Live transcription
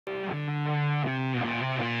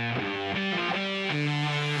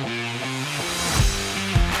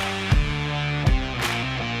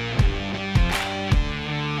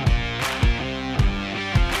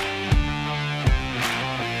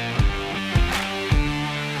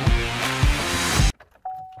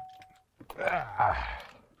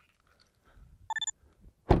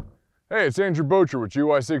Hey, it's Andrew Bocher with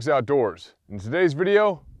GY6 Outdoors. In today's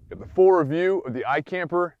video, get the full review of the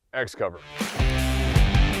iKamper X-Cover.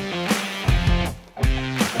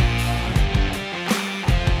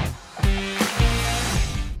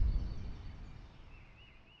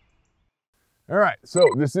 All right, so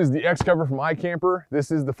this is the X-Cover from iKamper.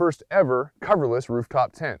 This is the first ever coverless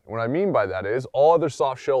rooftop tent. What I mean by that is all other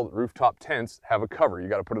soft-shelled rooftop tents have a cover. You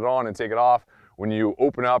got to put it on and take it off when you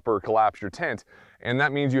open up or collapse your tent. And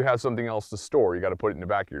that means you have something else to store. You got to put it in the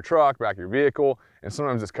back of your truck, back of your vehicle, and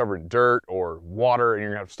sometimes it's covered in dirt or water, and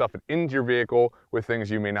you're gonna have to stuff it into your vehicle with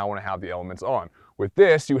things you may not want to have the elements on. With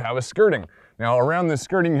this, you have a skirting. Now around this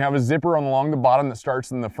skirting, you have a zipper along the bottom that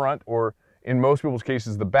starts in the front, or in most people's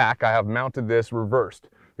cases, the back. I have mounted this reversed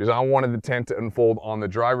because I wanted the tent to unfold on the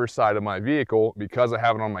driver's side of my vehicle. Because I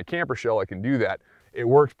have it on my camper shell, I can do that. It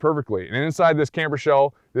works perfectly. And inside this camper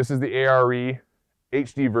shell, this is the ARE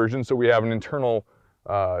HD version, so we have an internal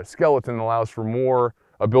skeleton that allows for more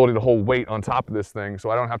ability to hold weight on top of this thing, so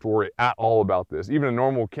I don't have to worry at all about this. Even a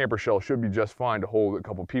normal camper shell should be just fine to hold a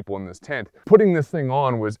couple people in this tent. Putting this thing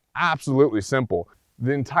on was absolutely simple.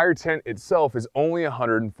 The entire tent itself is only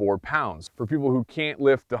 104 pounds. For people who can't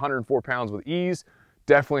lift 104 pounds with ease,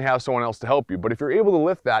 definitely have someone else to help you. But if you're able to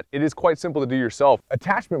lift that, it is quite simple to do yourself.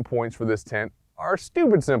 Attachment points for this tent are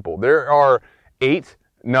stupid simple. There are 8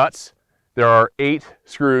 nuts, there are 8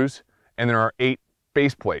 screws, and there are 8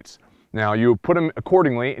 base plates. Now you put them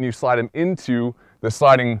accordingly and you slide them into the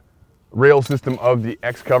sliding rail system of the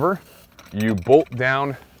X-Cover. You bolt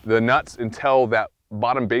down the nuts until that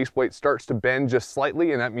bottom base plate starts to bend just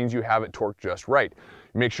slightly, and that means you have it torqued just right.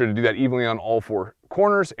 You make sure to do that evenly on all 4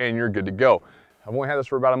 corners and you're good to go. I've only had this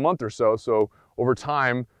for about a month or so, so over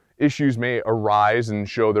time issues may arise and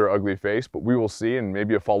show their ugly face, but we will see, and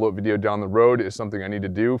maybe a follow-up video down the road is something I need to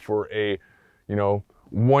do for a,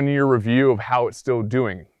 1-year review of how it's still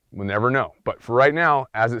doing. We'll never know. But for right now,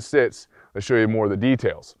 as it sits, let's show you more of the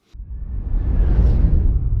details.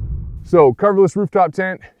 So coverless rooftop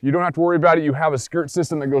tent, you don't have to worry about it. You have a skirt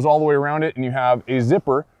system that goes all the way around it, and you have a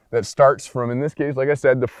zipper that starts from, in this case, like I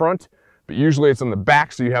said, the front, but usually it's on the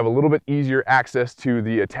back, so you have a little bit easier access to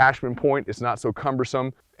the attachment point. It's not so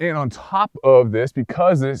cumbersome. And on top of this,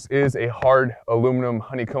 because this is a hard aluminum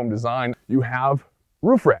honeycomb design, you have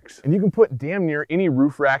roof racks, and you can put damn near any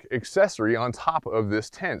roof rack accessory on top of this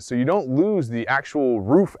tent, so you don't lose the actual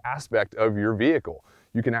roof aspect of your vehicle.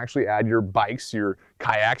 You can actually add your bikes, your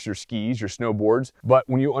kayaks, your skis, your snowboards, but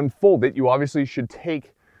when you unfold it, you obviously should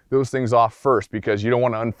take those things off first because you don't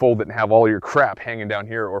want to unfold it and have all your crap hanging down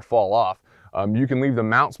here or fall off. You can leave the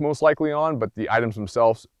mounts most likely on, but the items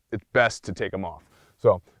themselves, it's best to take them off.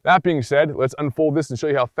 So that being said, let's unfold this and show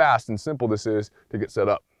you how fast and simple this is to get set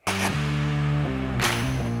up.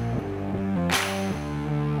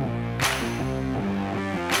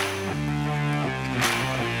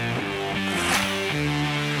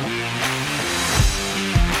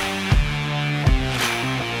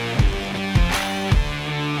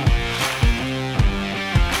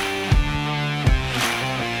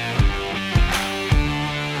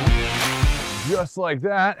 Just like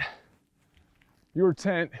that, your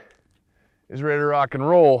tent is ready to rock and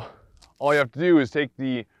roll. All you have to do is take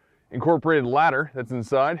the incorporated ladder that's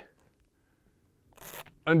inside,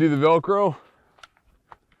 undo the Velcro,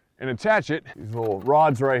 and attach it. These little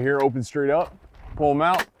rods right here open straight up, pull them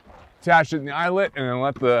out, attach it in the eyelet, and then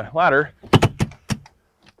let the ladder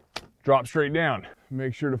drop straight down.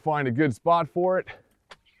 Make sure to find a good spot for it.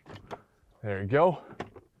 There you go.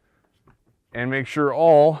 And make sure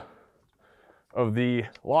all of the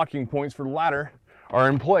locking points for the ladder are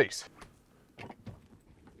in place.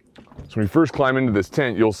 So when you first climb into this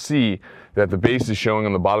tent, you'll see that the base is showing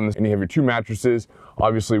on the bottom, and you have your 2 mattresses.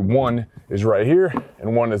 Obviously one is right here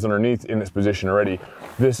and one is underneath in its position already.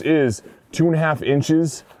 This is 2.5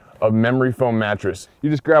 inches of memory foam mattress. You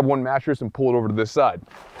just grab one mattress and pull it over to this side.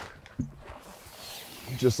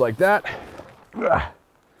 Just like that.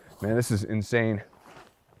 Man, this is insane.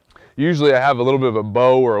 Usually I have a little bit of a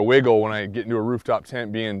bow or a wiggle when I get into a rooftop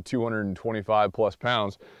tent, being 225 plus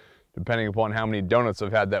pounds, depending upon how many donuts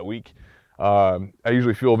I've had that week. I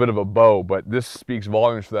usually feel a bit of a bow, but this speaks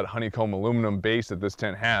volumes for that honeycomb aluminum base that this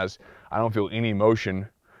tent has. I don't feel any motion,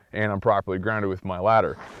 and I'm properly grounded with my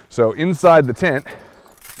ladder. So inside the tent,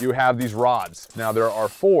 you have these rods. Now there are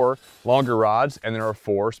 4 longer rods and there are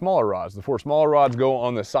 4 smaller rods. The 4 smaller rods go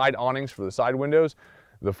on the side awnings for the side windows.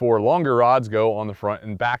 The 4 longer rods go on the front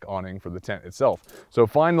and back awning for the tent itself. So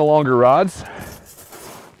find the longer rods,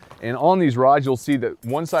 and on these rods you'll see that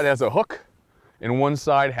one side has a hook and one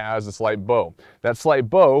side has a slight bow. That slight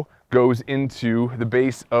bow goes into the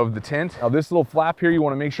base of the tent. Now this little flap here, you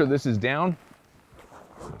want to make sure this is down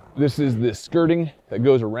This is the skirting that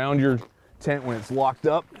goes around your tent when it's locked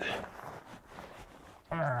up.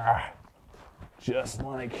 Just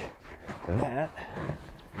like that.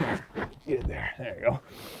 Get it there. There you go.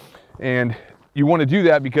 And you want to do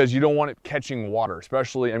that because you don't want it catching water,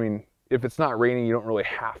 especially, I mean, if it's not raining, you don't really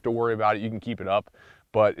have to worry about it. You can keep it up,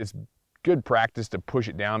 but it's good practice to push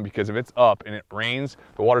it down, because if it's up and it rains,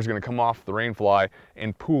 the water's going to come off the rain fly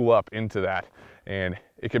and pool up into that, and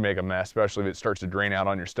it can make a mess, especially if it starts to drain out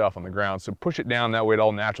on your stuff on the ground. So push it down, that way it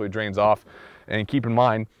all naturally drains off. And keep in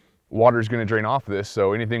mind, water is going to drain off this,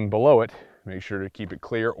 so anything below it, make sure to keep it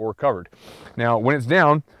clear or covered. Now, when it's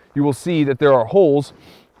down, you will see that there are holes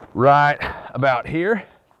right about here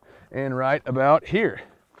and right about here.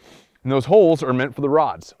 And those holes are meant for the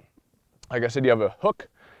rods. Like I said, you have a hook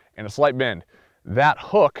and a slight bend. That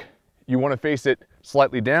hook, you want to face it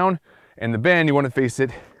slightly down, and the bend, you want to face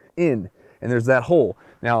it in. And there's that hole.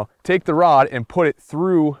 Now, take the rod and put it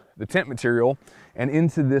through the tent material and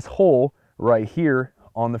into this hole right here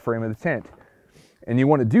on the frame of the tent. And you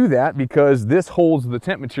want to do that because this holds the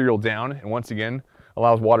tent material down, and once again,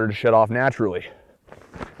 allows water to shed off naturally.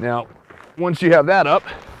 Now, once you have that up,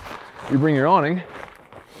 you bring your awning,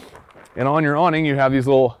 and on your awning, you have these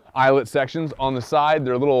little eyelet sections on the side.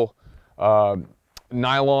 They're little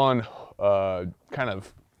nylon kind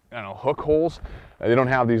of, I don't know, hook holes. They don't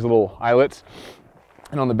have these little eyelets.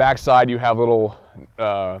 And on the back side, you have little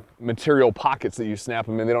material pockets that you snap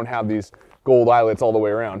them in. They don't have these gold eyelets all the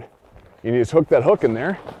way around. You just hook that hook in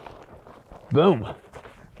there, boom,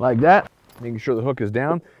 like that, making sure the hook is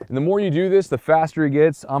down. And the more you do this, the faster it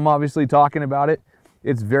gets. I'm obviously talking about it.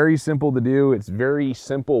 It's very simple to do. It's very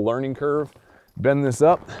simple learning curve. Bend this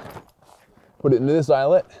up, put it into this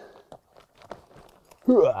eyelet,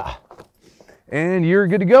 and you're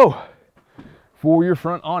good to go for your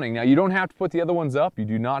front awning. Now, you don't have to put the other ones up. You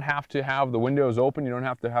do not have to have the windows open. You don't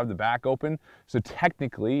have to have the back open. So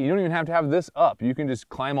technically, you don't even have to have this up. You can just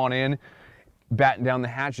climb on in, batten down the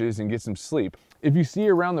hatches, and get some sleep. If you see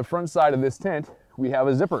around the front side of this tent, we have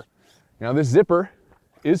a zipper. Now, this zipper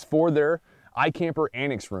is for their iKamper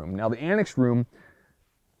ANNEX room. Now, the ANNEX room,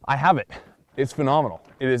 I have it. It's phenomenal.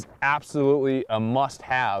 It is absolutely a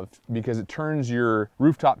must-have because it turns your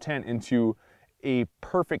rooftop tent into a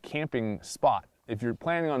perfect camping spot. If you're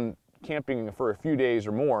planning on camping for a few days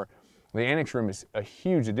or more, the ANNEX room is a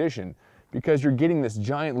huge addition because you're getting this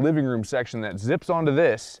giant living room section that zips onto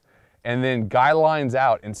this and then guy lines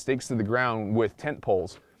out and stakes to the ground with tent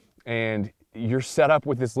poles. And you're set up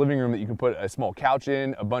with this living room that you can put a small couch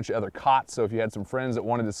in, a bunch of other cots. So if you had some friends that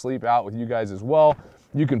wanted to sleep out with you guys as well,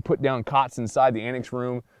 you can put down cots inside the ANNEX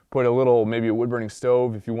room, put a little, maybe a wood burning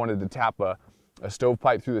stove if you wanted to tap a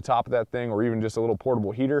stovepipe through the top of that thing, or even just a little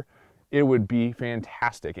portable heater. It would be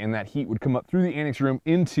fantastic. And that heat would come up through the ANNEX room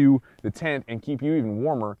into the tent and keep you even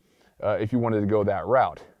warmer if you wanted to go that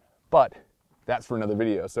route. But that's for another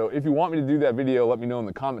video. So if you want me to do that video, let me know in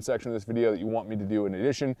the comment section of this video that you want me to do in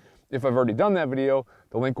addition. If I've already done that video,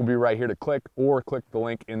 the link will be right here to click, or click the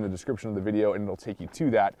link in the description of the video and it'll take you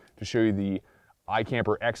to that to show you the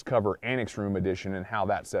iKamper X-Cover ANNEX room edition and how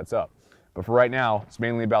that sets up. But for right now, it's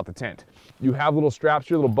mainly about the tent. You have little straps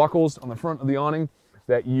here, little buckles on the front of the awning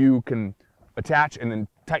that you can attach and then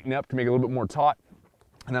tighten up to make it a little bit more taut.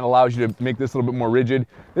 And that allows you to make this a little bit more rigid.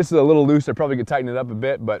 This is a little loose. I probably could tighten it up a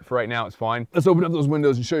bit, but for right now, it's fine. Let's open up those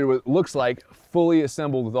windows and show you what it looks like fully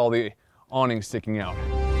assembled with all the awnings sticking out.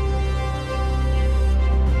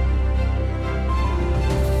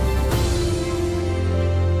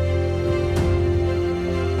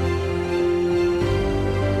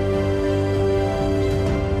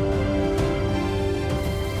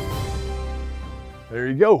 There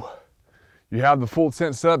you go. You have the full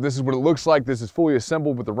tent set up. This is what it looks like. This is fully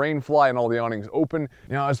assembled with the rain fly and all the awnings open.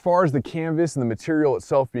 Now, as far as the canvas and the material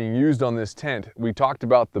itself being used on this tent, we talked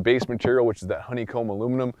about the base material, which is that honeycomb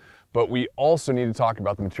aluminum, but we also need to talk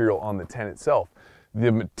about the material on the tent itself.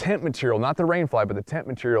 The tent material, not the rain fly, but the tent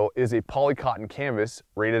material is a polycotton canvas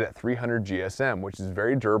rated at 300 GSM, which is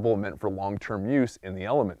very durable and meant for long-term use in the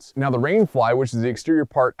elements. Now, the rain fly, which is the exterior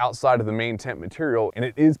part outside of the main tent material, and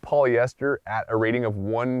it is polyester at a rating of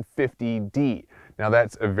 150D. Now,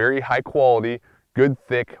 that's a very high quality, good,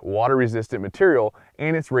 thick, water-resistant material,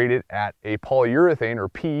 and it's rated at a polyurethane or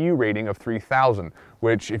PU rating of 3000,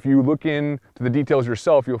 which if you look into the details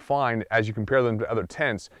yourself, you'll find as you compare them to other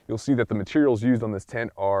tents, you'll see that the materials used on this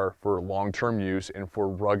tent are for long-term use and for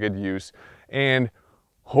rugged use. And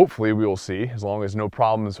hopefully we will see, as long as no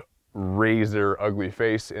problems raise their ugly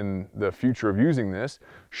face in the future of using this,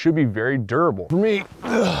 should be very durable. For me,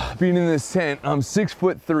 being in this tent, I'm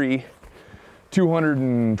 6'3",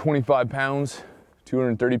 225 pounds,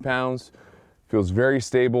 230 pounds, Feels very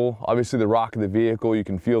stable. Obviously the rock of the vehicle, you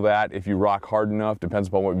can feel that if you rock hard enough, depends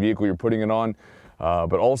upon what vehicle you're putting it on.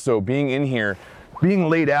 But also being in here, being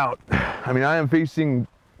laid out, I mean, I am facing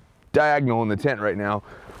diagonal in the tent right now,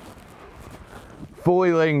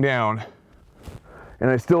 fully laying down, and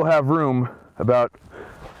I still have room about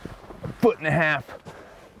 1.5 feet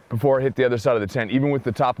before I hit the other side of the tent, even with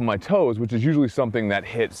the top of my toes, which is usually something that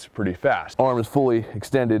hits pretty fast. Arm is fully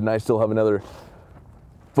extended and I still have another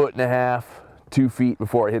 1.5 feet, 2 feet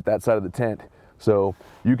before I hit that side of the tent. So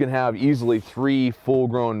you can have easily 3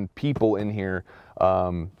 full-grown people in here,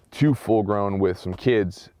 2 full-grown with some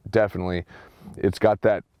kids, definitely. It's got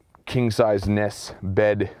that king-size nest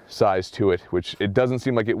bed size to it, which it doesn't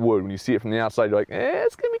seem like it would. When you see it from the outside, you're like,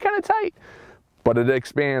 it's gonna be kind of tight. But it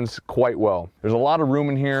expands quite well. There's a lot of room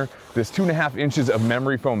in here. There's 2.5 inches of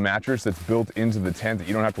memory foam mattress that's built into the tent that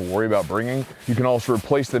you don't have to worry about bringing. You can also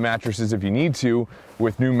replace the mattresses if you need to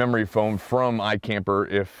with new memory foam from iKamper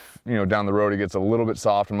if, you know, down the road it gets a little bit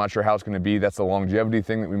soft. I'm not sure how it's gonna be. That's the longevity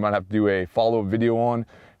thing that we might have to do a follow-up video on,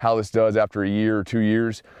 how this does after a year or 2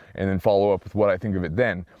 years, and then follow up with what I think of it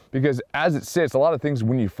then. Because as it sits, a lot of things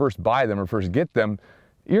when you first buy them or first get them,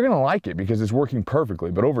 you're gonna like it because it's working perfectly.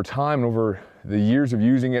 But over time, over the years of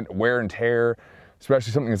using it, wear and tear,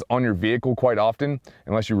 especially something that's on your vehicle quite often,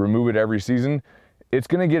 unless you remove it every season, it's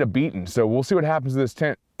gonna get a beating. So we'll see what happens to this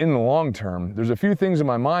tent in the long term. There's a few things in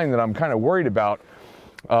my mind that I'm kind of worried about.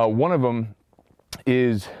 One of them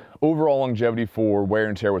is overall longevity for wear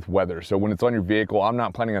and tear with weather. So when it's on your vehicle, I'm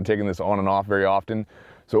not planning on taking this on and off very often.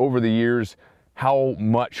 So over the years, how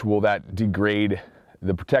much will that degrade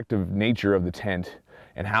the protective nature of the tent,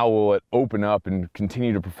 and how will it open up and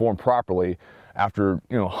continue to perform properly after,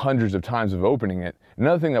 you know, hundreds of times of opening it?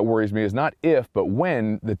 Another thing that worries me is not if, but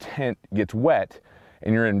when the tent gets wet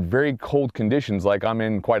and you're in very cold conditions like I'm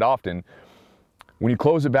in quite often. When you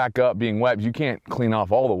close it back up being wet, you can't clean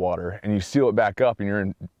off all the water, and you seal it back up and you're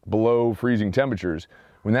in below freezing temperatures.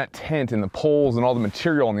 When that tent and the poles and all the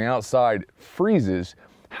material on the outside freezes,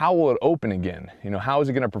 how will it open again? You know, how is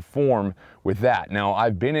it gonna perform with that? Now,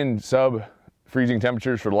 I've been in sub-freezing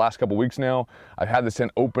temperatures for the last couple weeks now. I've had this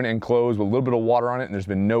tent open and closed with a little bit of water on it, and there's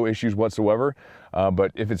been no issues whatsoever.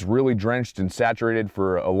 But if it's really drenched and saturated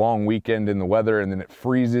for a long weekend in the weather, and then it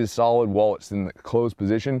freezes solid while it's in the closed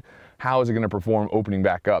position, how is it gonna perform opening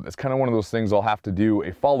back up? It's kind of one of those things I'll have to do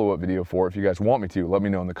a follow-up video for. If you guys want me to, let me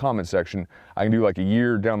know in the comment section. I can do like a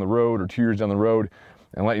year down the road or 2 years down the road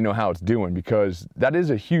and let you know how it's doing, because that is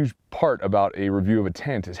a huge part about a review of a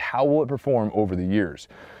tent, is how will it perform over the years.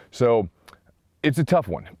 So it's a tough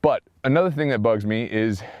one. But another thing that bugs me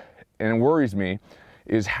is, and worries me,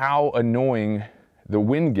 is how annoying the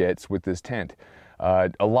wind gets with this tent. A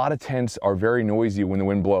lot of tents are very noisy when the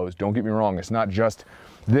wind blows. Don't get me wrong, it's not just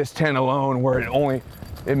this tent alone where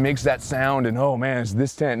it makes that sound and, oh man, it's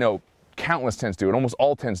this tent. No, countless tents do it. Almost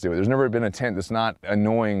all tents do it. There's never been a tent that's not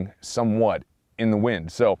annoying somewhat in the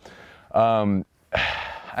wind. So I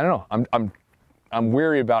don't know, I'm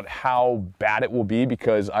wary about how bad it will be,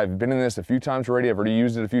 because I've been in this a few times already. I've already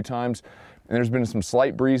used it a few times, and there's been some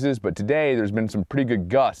slight breezes, but today there's been some pretty good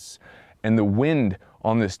gusts, and the wind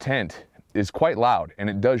on this tent is quite loud and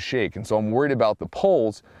it does shake. And so I'm worried about the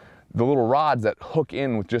poles, the little rods that hook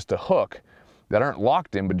in with just a hook, that aren't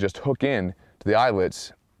locked in but just hook in to the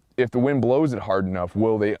eyelets. If the wind blows it hard enough,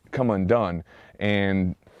 will they come undone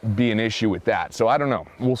and be an issue with that? So I don't know,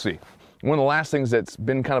 we'll see. One of the last things that's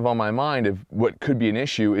been kind of on my mind of what could be an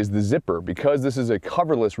issue is the zipper. Because this is a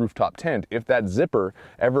coverless rooftop tent, if that zipper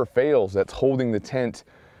ever fails that's holding the tent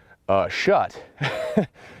shut,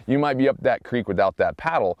 you might be up that creek without that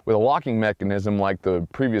paddle. With a locking mechanism like the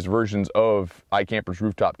previous versions of iKamper's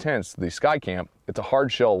rooftop tents, the SkyCamp, it's a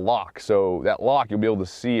hard shell lock. So that lock, you'll be able to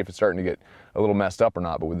see if it's starting to get a little messed up or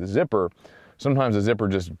not. But with the zipper, sometimes the zipper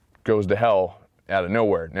just goes to hell out of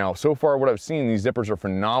nowhere. Now, so far what I've seen, these zippers are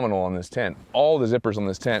phenomenal on this tent. All the zippers on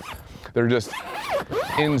this tent, they're just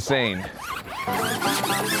insane.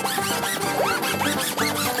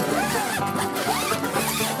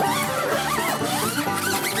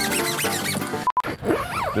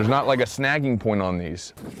 There's not like a snagging point on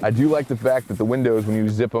these. I do like the fact that the windows, when you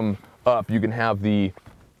zip them up, you can have the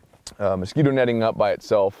mosquito netting up by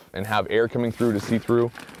itself and have air coming through to see through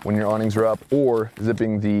when your awnings are up, or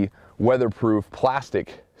zipping the weatherproof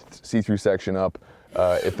plastic see-through section up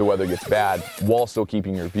if the weather gets bad, while still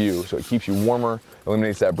keeping your view. So it keeps you warmer,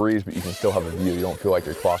 eliminates that breeze, but you can still have a view. You don't feel like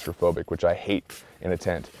you're claustrophobic, which I hate in a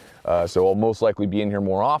tent. So I'll most likely be in here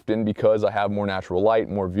more often because I have more natural light,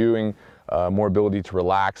 more viewing, more ability to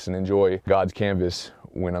relax and enjoy God's canvas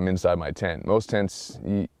when I'm inside my tent. Most tents,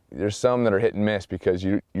 there's some that are hit and miss because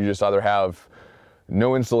you just either have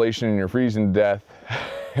no insulation and you're freezing to death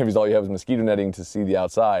because all you have is mosquito netting to see the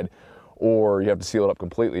outside, or you have to seal it up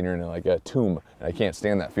completely and you're in like a tomb, and I can't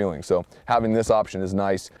stand that feeling. So having this option is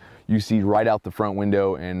nice. You see right out the front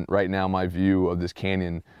window, and right now my view of this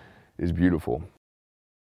canyon is beautiful.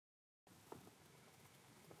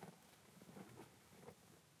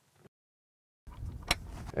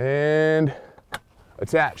 And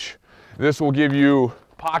attach. This will give you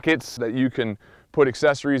pockets that you can put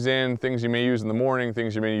accessories in, things you may use in the morning,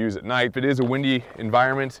 things you may use at night. If it is a windy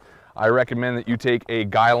environment, I recommend that you take a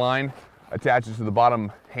guy line, attach it to the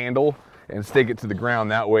bottom handle, and stake it to the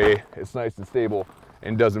ground. That way it's nice and stable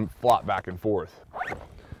and doesn't flop back and forth.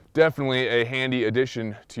 Definitely a handy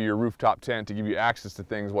addition to your rooftop tent to give you access to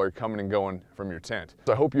things while you're coming and going from your tent.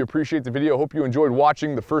 So I hope you appreciate the video. I hope you enjoyed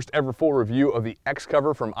watching the first ever full review of the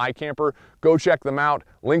X-Cover from iKamper. Go check them out.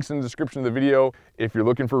 Links in the description of the video. If you're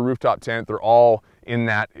looking for a rooftop tent, they're all in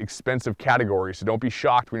that expensive category. So don't be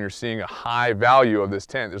shocked when you're seeing a high value of this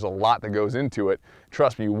tent. There's a lot that goes into it.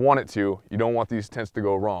 Trust me, you want it to. You don't want these tents to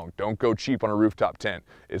go wrong. Don't go cheap on a rooftop tent.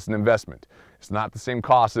 It's an investment. It's not the same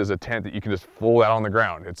cost as a tent that you can just fold out on the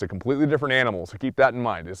ground. It's a completely different animal, so keep that in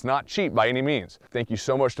mind. It's not cheap by any means. Thank you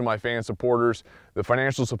so much to my fan supporters. The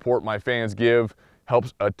financial support my fans give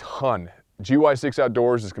helps a ton. GY6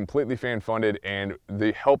 Outdoors is completely fan funded, and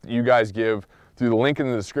the help that you guys give through the link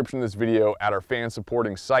in the description of this video at our fan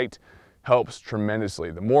supporting site helps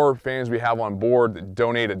tremendously. The more fans we have on board that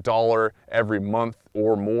donate $1 every month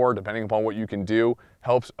or more, depending upon what you can do,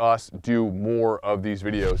 helps us do more of these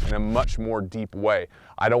videos in a much more deep way.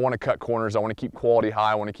 I don't want to cut corners. I want to keep quality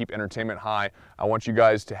high. I want to keep entertainment high. I want you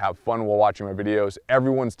guys to have fun while watching my videos.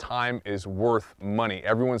 Everyone's time is worth money.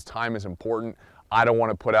 Everyone's time is important. I don't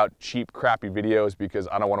want to put out cheap, crappy videos because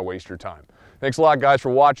I don't want to waste your time. Thanks a lot, guys,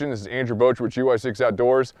 for watching. This is Andrew Bocher with GY6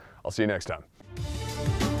 Outdoors. I'll see you next time.